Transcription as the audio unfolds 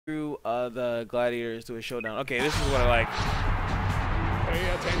the gladiators to a showdown. Okay, this is what I like. Pay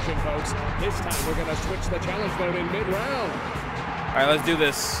attention, folks. This time we're gonna switch the challenge mode in mid-round. All right, let's do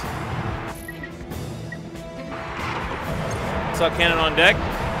this. Suck cannon on deck.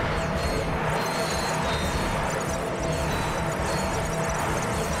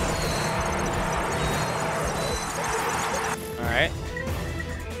 All right.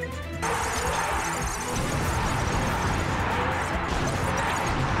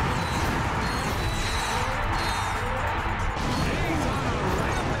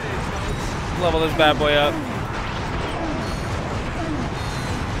 Level this bad boy up.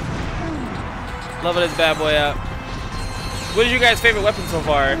 Level this bad boy up. What is your guys' favorite weapon so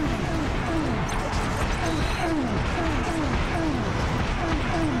far?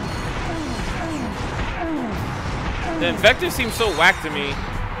 The Invector seems so whack to me.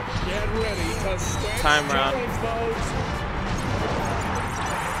 Get ready to switch Time round. challenge modes.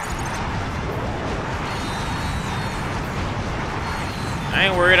 I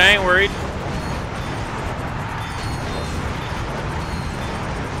ain't worried, I ain't worried.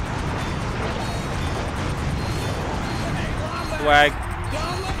 Swag.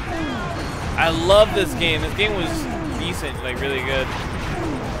 I love this game. This game was decent, like really good.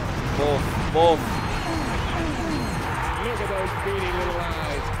 Both. Look at those beady little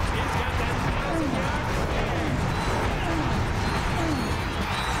eyes. He's got that 1,000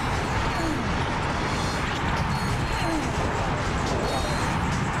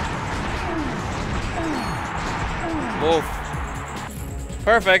 yards. Both.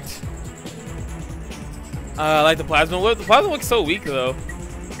 Perfect. I like the plasma whip. The plasma looks so weak though.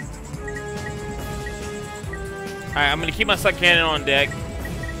 Alright, I'm gonna keep my suck cannon on deck.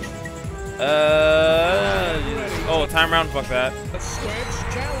 Oh, time round, fuck that. Switch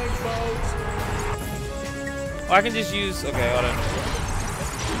challenge modes. Oh, I can just use, okay, hold on.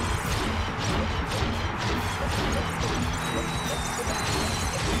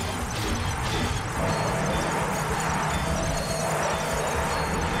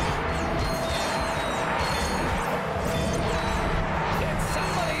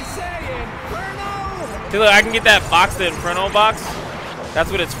 See, look, I can get that box, the Inferno box.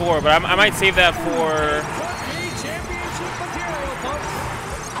 That's what it's for, but I might save that for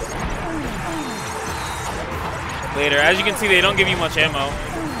later. As you can see, they don't give you much ammo.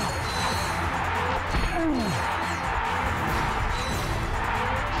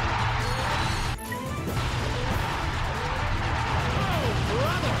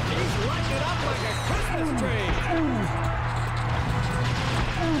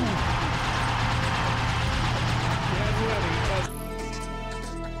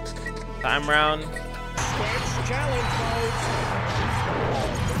 Time round. Switch challenge modes.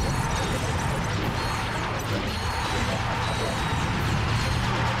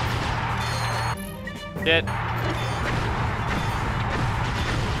 Shit.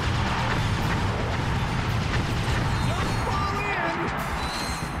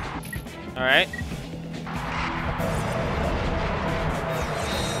 All right.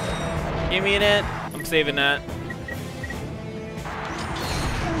 Give me it. I'm saving that.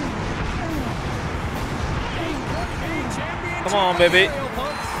 Come on, baby.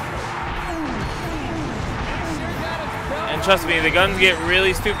 And trust me, the guns get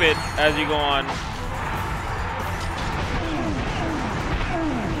really stupid as you go on.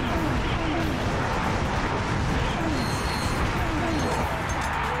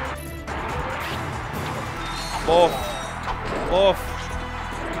 Both.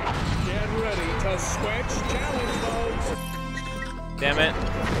 Get ready to switch challenge modes. Damn it.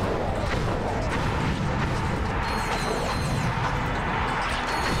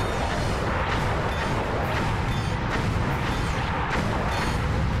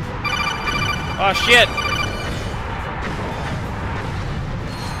 Oh shit!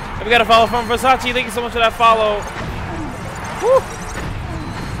 We got a follow from Versace. Thank you so much for that follow. Woo.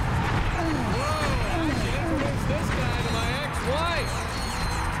 This guy to my ex-wife.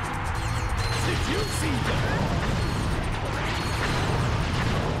 Did you see that?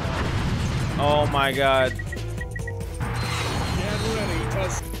 Oh my god. Get ready to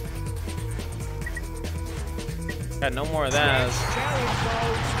Got no more of that. challenge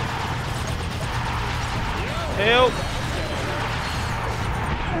modes. Help!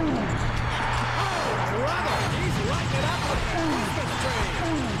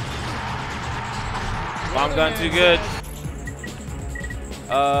 Bomb gun too good.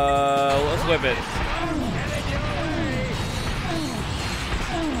 Let's whip it.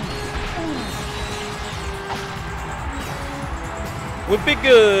 Whip it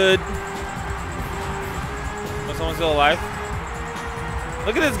good. Was someone still alive?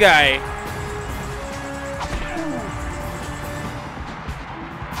 Look at this guy.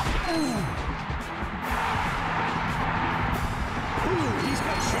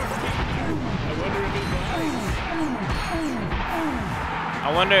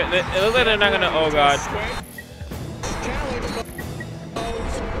 I wonder. It looks like they're not gonna. Oh god.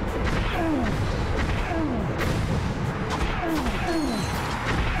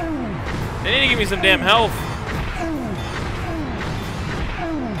 They need to give me some damn health.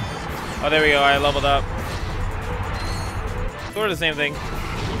 Oh, there we go. I leveled up. Sort of the same thing.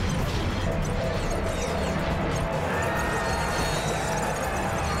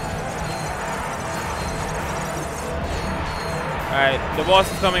 Alright, the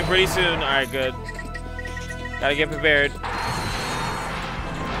boss is coming pretty soon. Alright, good. Gotta get prepared. Let's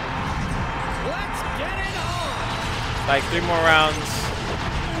get it on. Like 3 more rounds.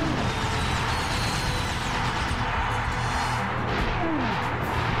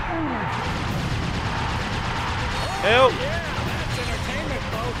 Help! Yeah, that's entertainment,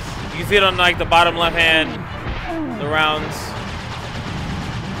 folks. You can see it on like the bottom left hand, the rounds.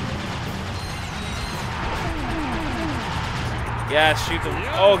 Yeah, shoot them.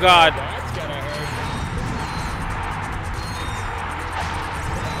 Oh god. That's gonna hurt.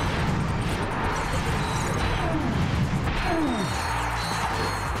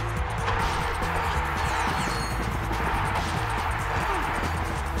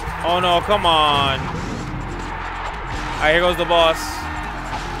 Oh no, come on. Alright, here goes the boss.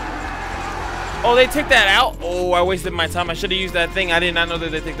 Oh, they took that out? Oh, I wasted my time. I should have used that thing. I did not know that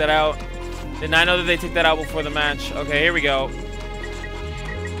they took that out. Did not know that they took that out before the match. Okay, here we go.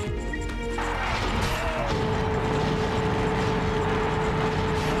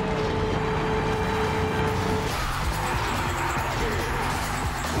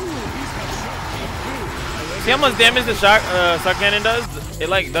 See how much damage the shock cannon does? It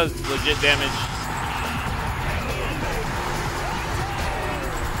like does legit damage.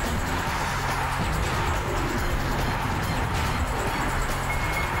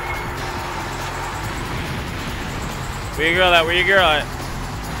 Where you girl at? Where you girl at?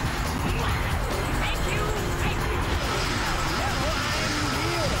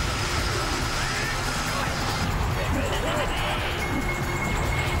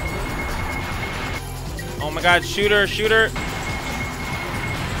 Oh my god, shoot her, shoot her.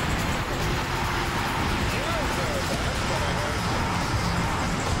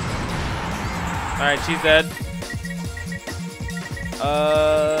 Alright, she's dead.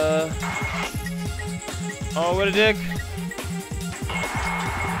 Oh, what a dick.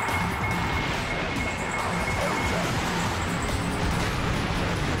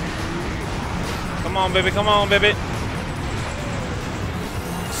 Come on, baby, come on, baby.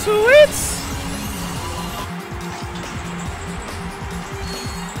 Sweet.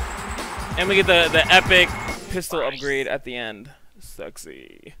 And we get the epic pistol upgrade at the end.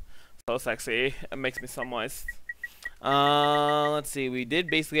 Sexy. So sexy. It makes me so moist. Let's see. We did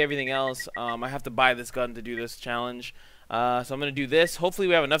basically everything else. I have to buy this gun to do this challenge. So I'm going to do this. Hopefully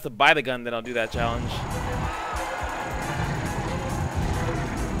we have enough to buy the gun, then I'll do that challenge.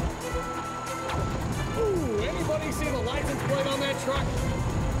 Ooh, anybody see the license plate on that truck?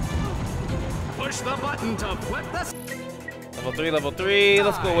 Push the button to flip this. Level 3, level 3.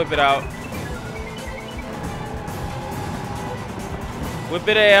 Let's go whip it out. Whip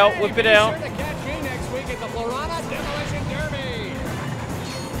it out, whip it out. Be sure to catch me next week at the Florana Demolition Derby.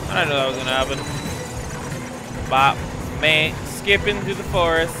 I didn't know that was gonna happen. Bop, man, skipping through the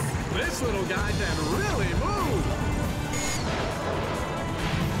forest. This little guy can really move.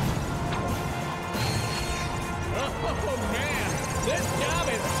 Oh man, this job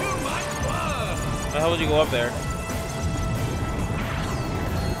is too much fun. How the hell would you go up there?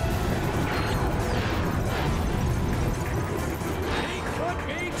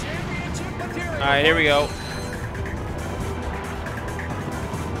 Alright, here we go.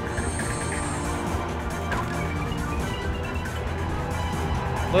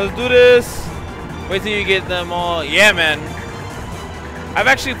 Let's do this. Wait till you get them all. Yeah, man. I've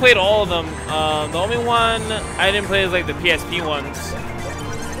actually played all of them. The only one I didn't play is like the PSP ones.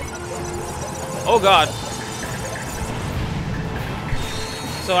 Oh god.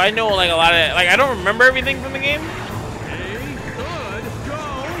 So I know like a lot of like I don't remember everything from the game.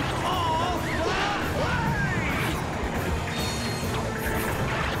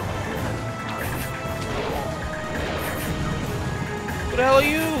 What the hell are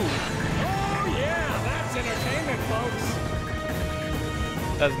you? Oh yeah, that's entertainment, folks.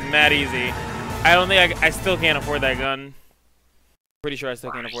 That's mad easy. I don't think I still can't afford that gun. Pretty sure I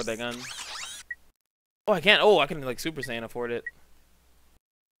still can't afford that gun. Oh, I can't. Oh, I can like Super Saiyan afford it.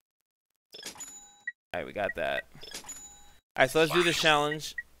 Alright, we got that. Alright, so let's do this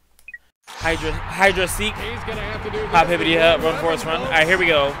challenge. Hydra Seek. Hop hippity run forest run. Alright, here we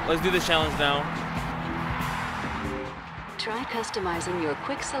go. Let's do this challenge now. Try customizing your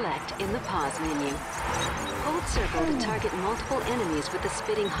quick select in the pause menu. Hold circle to target multiple enemies with the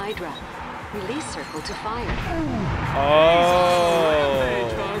spitting Hydra. Release circle to fire. Oh.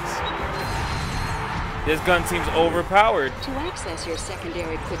 This gun seems overpowered. To access your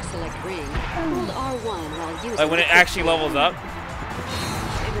secondary quick select ring, hold R1 while using like when it actually levels up.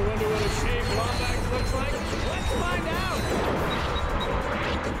 Ever wonder what a shaved Lombax looks like? Let's find out!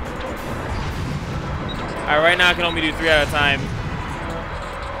 Alright, right now I can only do 3 at a time.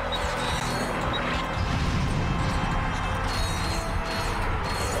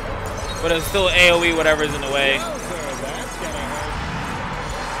 But it's still AoE whatever's in the way. Well, sir, that's gonna hurt.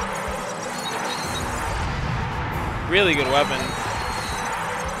 Really good weapon.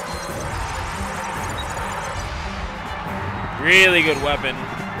 Really good weapon.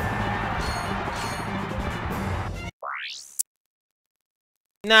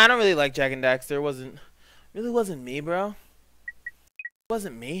 Nah, I don't really like Jak and Daxter. Really wasn't me, bro.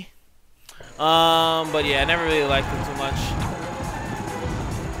 Wasn't me. But yeah, I never really liked him too much.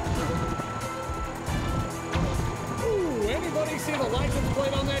 Ooh, anybody see the license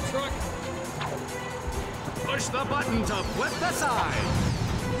plate on that truck? Push the button to flip the side.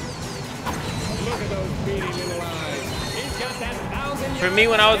 Look at those beady little eyes. He's got that 1,000. For me,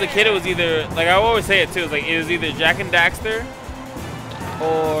 when I was a kid, it was either, like I always say it too, it's like it was either Jak and Daxter,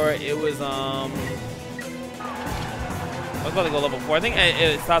 or it was I was about to go level 4. I think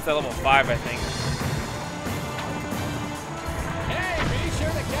it stops at level 5. I think. Hey, be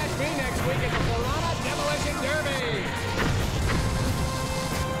sure to catch me next week at the Piranha Demolition Derby.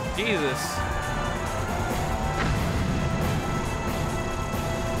 Jesus.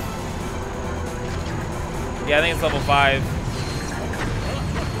 Yeah, I think it's level 5.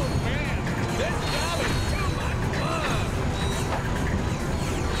 Oh man, this job is too much fun.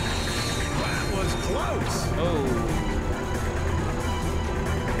 That was close. Oh.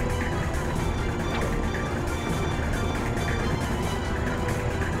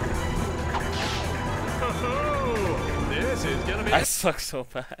 This is gonna be. I suck so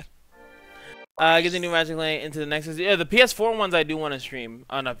bad. Get the new Ratchet Clank into the Nexus. Yeah, the PS4 ones I do want to stream.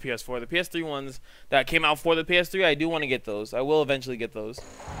 Not PS4. The PS3 ones that came out for the PS3, I do want to get those. I will eventually get those.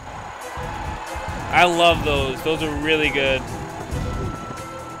 I love those. Those are really good.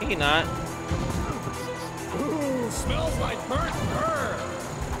 Maybe not. Ooh, smells like burnt fur.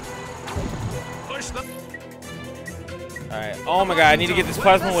 Push the. Alright. Oh my god, I need to get this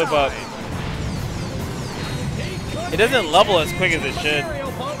plasma whip up. It doesn't level as quick as it should.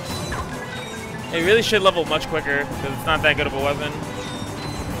 It really should level much quicker, because it's not that good of a weapon.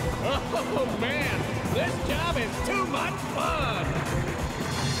 Oh man, this job is too much fun.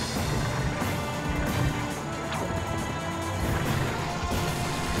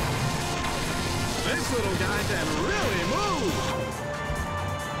 This little guy can really move.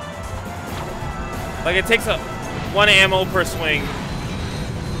 Like, it takes 1 ammo per swing.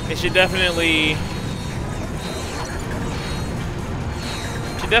 It should definitely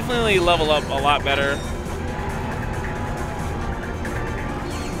level up a lot better.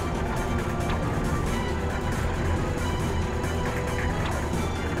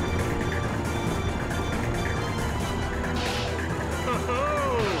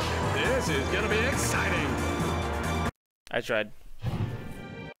 This is gonna be exciting. I tried.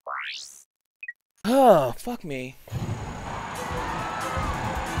 Oh, fuck me.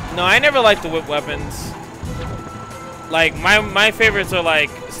 No, I never liked the whip weapons. Like, my favorites are like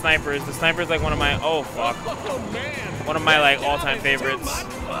snipers. The sniper's like one of my, oh fuck. One of my like all-time favorites.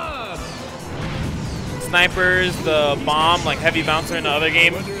 Snipers, the bomb, like heavy bouncer in the other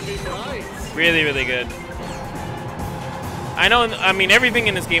game. Really, really good. I know, I mean, everything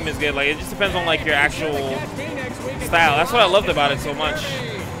in this game is good. Like, it just depends on like your actual style. That's what I loved about it so much.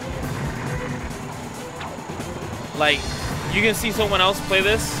 Like, you can see someone else play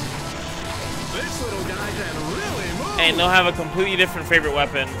this, and they'll have a completely different favorite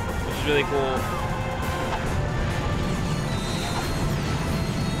weapon, which is really cool.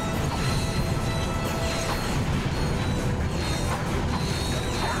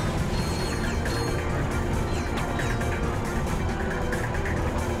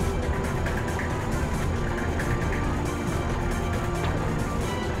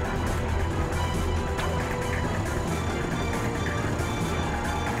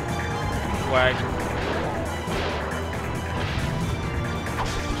 Whack.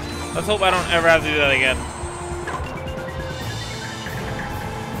 Let's hope I don't ever have to do that again.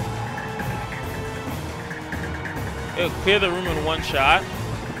 It'll clear the room in one shot.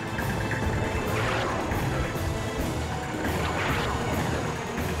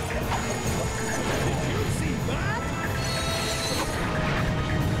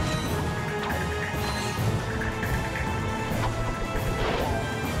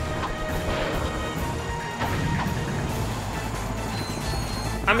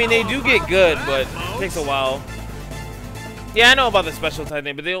 I mean, they do get good, but it takes a while. Yeah, I know about the special type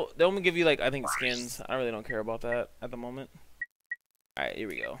thing, but they only give you, like, I think skins. I really don't care about that at the moment. Alright, here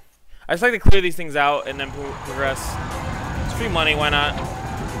we go. I just like to clear these things out and then progress. It's free money, why not?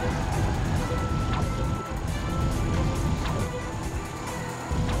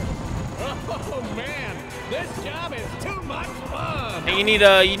 Oh man, this job is too much fun. And you need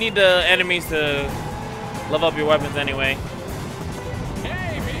the enemies to level up your weapons anyway.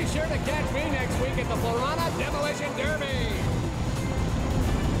 Hey, be sure to catch me next week at the Piranha Demolition Derby.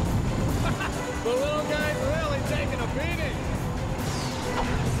 The little guy's really taking a beating.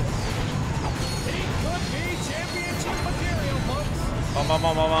 He could be championship material, folks.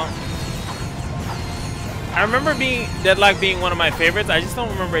 I remember Deadlock being one of my favorites. I just don't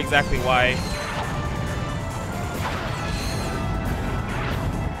remember exactly why.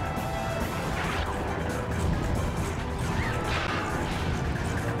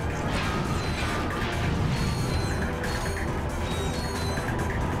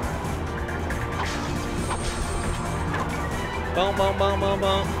 Boom, boom, boom, boom,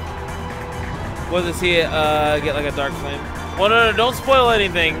 boom. What does he get like a dark flame? Well, no, don't spoil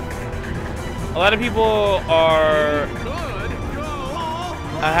anything. A lot of people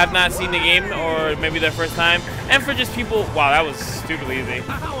have not seen the game, or maybe their first time. And for just people, wow, that was stupidly easy.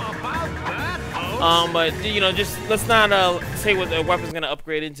 But you know, just let's not say what the weapon's gonna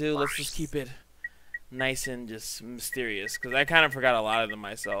upgrade into. Let's just keep it nice and just mysterious, because I kind of forgot a lot of them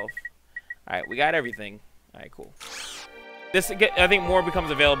myself. All right, we got everything. All right, cool. I think more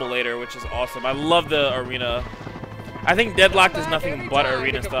becomes available later, which is awesome. I love the arena. I think Deadlock is nothing but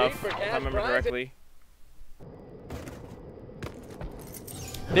arena stuff, if I remember correctly.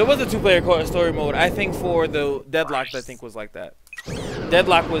 There was a two-player story mode. I think for the Deadlock, I think was like that.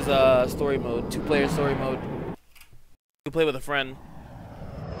 Deadlock was story mode, two-player story mode. You play with a friend.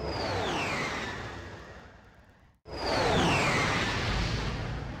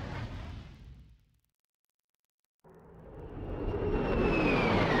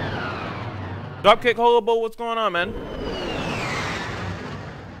 Dropkick Holobo, what's going on, man?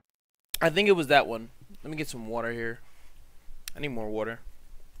 I think it was that one. Let me get some water here. I need more water.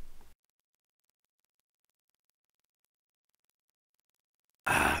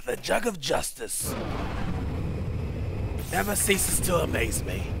 Ah, the jug of justice never ceases to amaze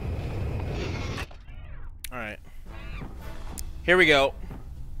me. Alright. Here we go.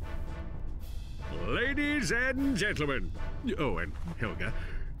 Ladies and gentlemen. Oh, and Helga.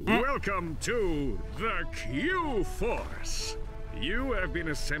 Welcome to the Q-Force. You have been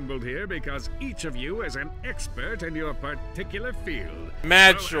assembled here because each of you is an expert in your particular field.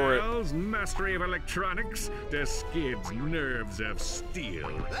 Mad From short. Al's mastery of electronics to Skid's nerves of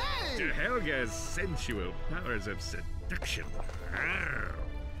steel. To Helga's sensual powers of seduction.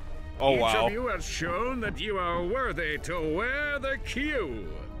 Oh, Each wow. of you has shown that you are worthy to wear the Q.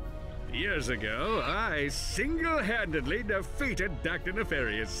 Years ago, I single-handedly defeated Dr.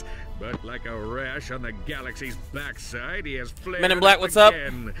 Nefarious, but like a rash on the galaxy's backside, he has flared Men in Black, what's up?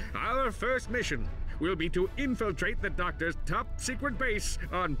 again. Our first mission will be to infiltrate the Doctor's top-secret base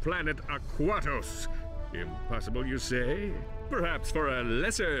on planet Aquatos. Impossible, you say? Perhaps for a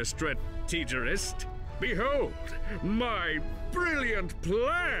lesser strategist. Behold, my brilliant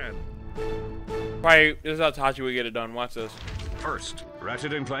plan! Probably, this is how Tachi would get it done. Watch this. First,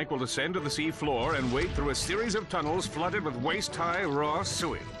 Ratchet and Clank will descend to the sea floor and wade through a series of tunnels flooded with waist-high raw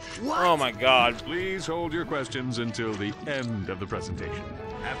sewage. Oh my god. Please hold your questions until the end of the presentation.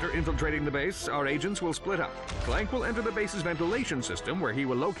 After infiltrating the base, our agents will split up. Clank will enter the base's ventilation system, where he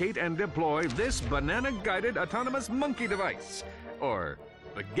will locate and deploy this banana-guided autonomous monkey device. Or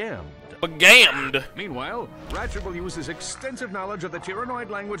the GAMD. Begammed. Meanwhile, Ratchet will use his extensive knowledge of the Tyrannoid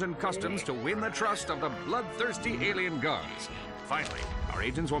language and customs to win the trust of the bloodthirsty alien guards. Finally, our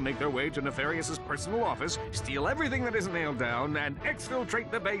agents will make their way to Nefarious's personal office, steal everything that isn't nailed down, and exfiltrate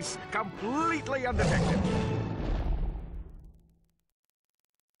the base completely undetected.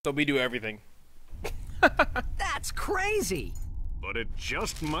 So we do everything. That's crazy! But it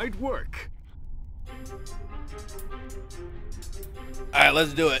just might work. Alright,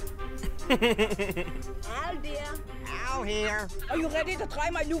 let's do it. Al dear. Al here. Are you ready to try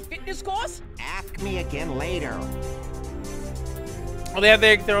my new fitness course? Ask me again later. Oh, they have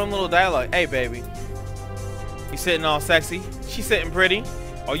their own little dialogue. Hey, baby. You sitting all sexy. She's sitting pretty.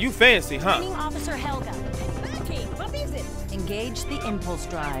 Oh, you fancy, huh? Training Officer Helga. Okay, what is it? Engage the impulse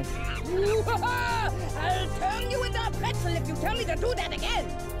drive. I'll turn you into a pretzel if you tell me to do that again.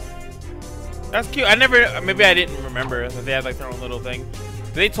 That's cute. I never, maybe I didn't remember that they had like their own little thing.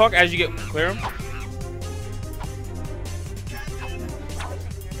 Do they talk as you get clear 'em?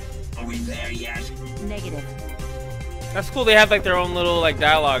 Are we there yet? Negative. That's cool. They have like their own little like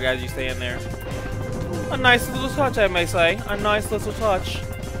dialogue as you stay in there. A nice little touch, I may say. A nice little touch.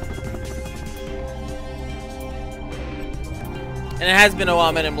 And it has been a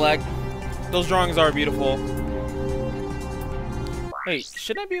while, Men in Black. Those drawings are beautiful. Wait,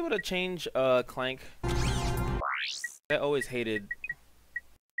 should I be able to change Clank? I always hated.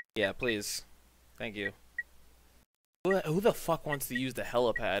 Yeah, please. Thank you. Who the fuck wants to use the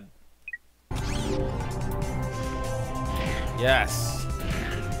helipad? Yes.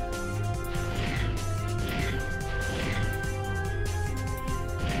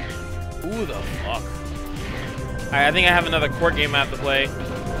 Who the fuck? Alright, I think I have another court game I have to play. If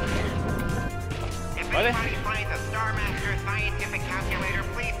anybody finds a Star Master scientific calculator,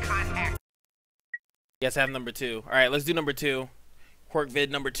 please contact. Yes, I have number 2. Alright, let's do number 2. Quirk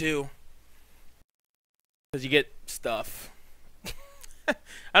vid number 2. Because you get stuff. I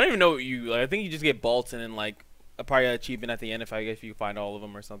don't even know what you... Like, I think you just get bolts and then, like, probably an achievement at the end if you find all of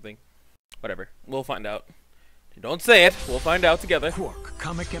them or something. Whatever. We'll find out. Don't say it. We'll find out together. Quark,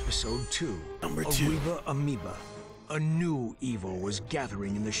 comic episode 2. Number 2. Amoeba. A new evil was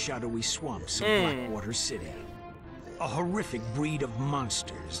gathering in the shadowy swamps of Blackwater City. A horrific breed of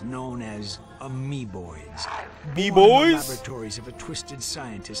monsters known as Amoeboids. Amoeboids? Laboratories of a twisted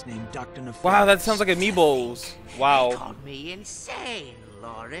scientist named Dr. Nefarious. Wow, that sounds like Amoebos. Wow. They called me insane,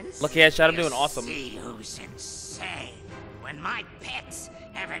 Lawrence. Lucky Headshot, I'm doing awesome. See who's insane. When my pets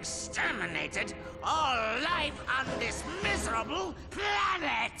have exterminated all life on this miserable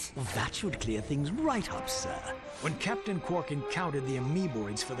planet. Well, that should clear things right up, sir. When Captain Quark encountered the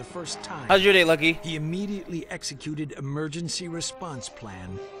Amoeboids for the first time, How's your day, Lucky? he immediately executed emergency response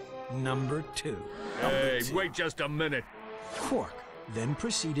plan number 2. Hey, wait just a minute. Quark then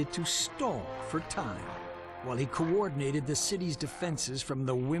proceeded to stall for time while he coordinated the city's defenses from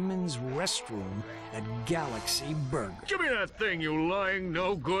the women's restroom at Galaxy Burger. Give me that thing, you lying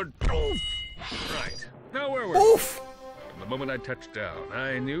no good. Oof. Right. Now where were Oof! From the moment I touched down,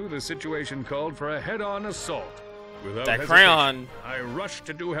 I knew the situation called for a head-on assault. Without That hesitation, crayon. I rushed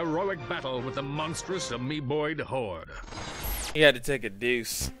to do heroic battle with the monstrous Amoeboid horde. He had to take a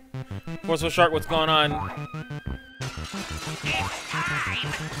deuce. Forceful Shark, what's going on?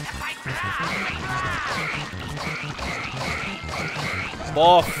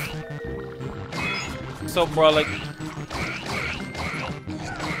 Boff. So brolic.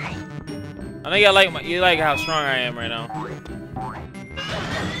 I think you like how strong I am right now.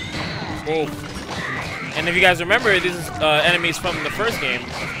 Oof. And if you guys remember, this is enemies from the first game.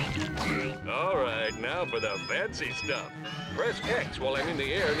 All right, now for the fancy stuff. Press X while I'm in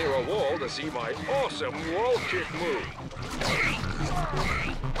the air near a wall to see my awesome wall kick move.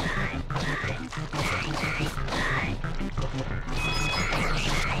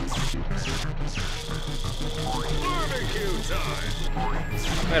 Barbecue time!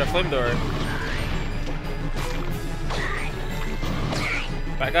 I got a flamethrower.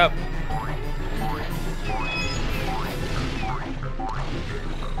 Back up.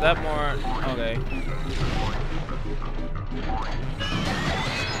 Is that more? Okay.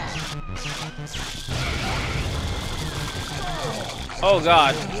 Oh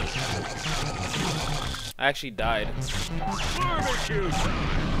god. I actually died. Barbecue time!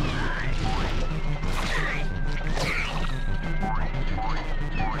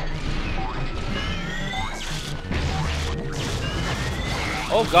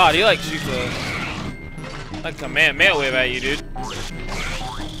 Oh god, he like shoots a command mail wave at you, dude.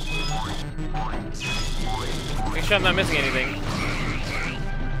 Make sure I'm not missing anything.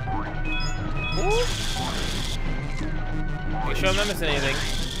 Ooh. Make sure I'm not missing anything.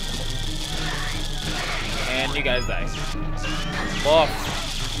 And you guys die. Off.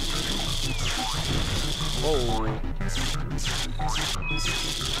 Whoa.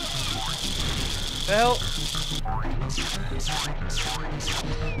 The hell?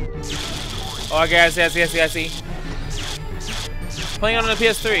 Oh, okay, I see. Playing on the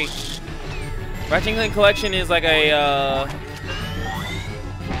PS3. Ratchet Clank Collection is like a, yeah,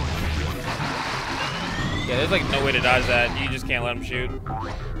 there's like no way to dodge that. You just can't let him shoot.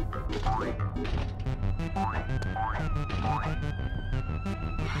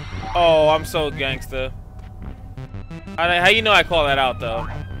 Oh, I'm so gangsta. How you know I call that out, though?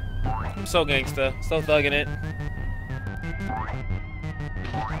 So gangsta, so thugging it.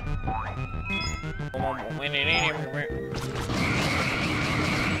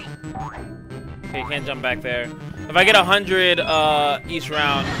 Okay, you can't jump back there. If I get 100 each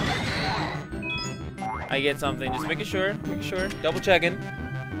round, I get something. Just making sure, double checking.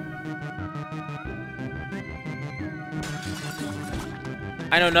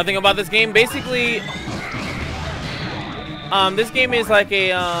 I know nothing about this game. Basically, this game is like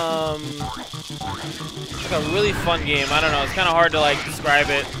a really fun game. I don't know. It's kind of hard to like describe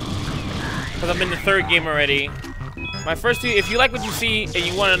it because I'm in the 3rd game already. My first 2. If you like what you see and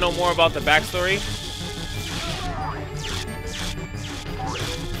you want to know more about the backstory,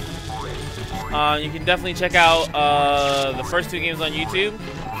 you can definitely check out the first 2 games on YouTube.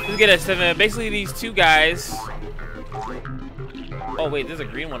 Just get a 7. Basically, these 2 guys. Oh wait, there's a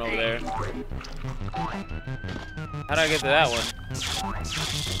green one over there. How do I get to that one?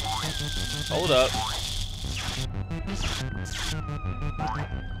 Hold up.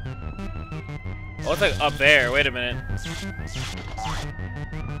 Oh, it's like up there. Wait a minute.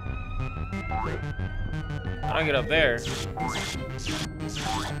 How do I get up there?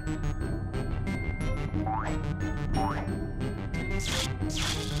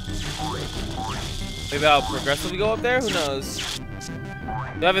 Maybe I'll progressively go up there? Who knows?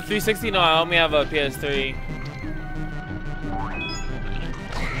 Do I have a 360? No, I only have a PS3.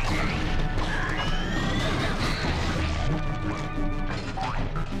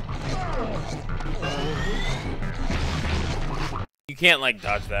 You can't like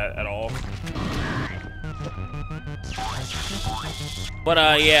dodge that at all.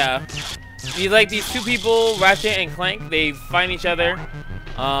 But yeah. These 2 people, Ratchet and Clank, they find each other.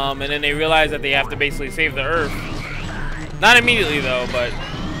 And then they realize that they have to basically save the Earth. Not immediately though, but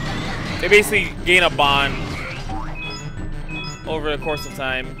they basically gain a bond over the course of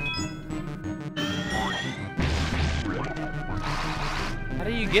time. How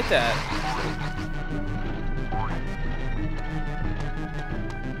do you get that?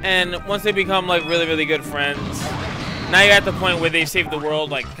 And once they become like really, really good friends, now you're at the point where they saved the world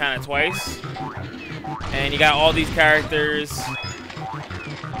like kind of twice. And you got all these characters.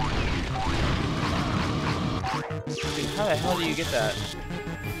 Dude, how the hell do you get that?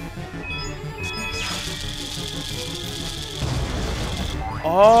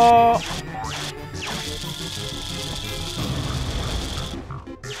 Oh!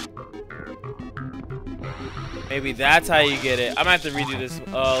 Maybe that's how you get it. I'm gonna have to redo this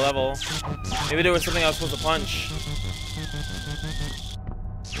level. Maybe there was something I was supposed to punch.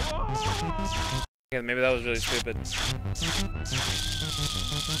 Yeah, maybe that was really stupid.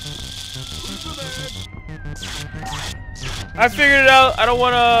 I figured it out. I don't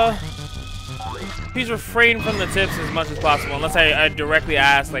want to... Please refrain from the tips as much as possible, unless I directly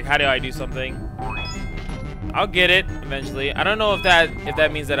ask, like, how do I do something? I'll get it eventually. I don't know if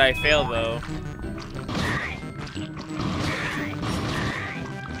that means that I fail though.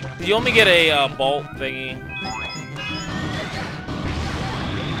 You only get a bolt thingy.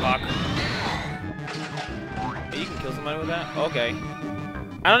 Fuck. You can kill somebody with that? Okay.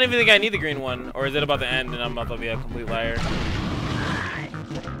 I don't even think I need the green one, or is it about to end and I'm about to be a complete liar?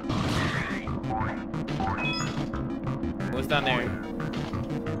 What's down there?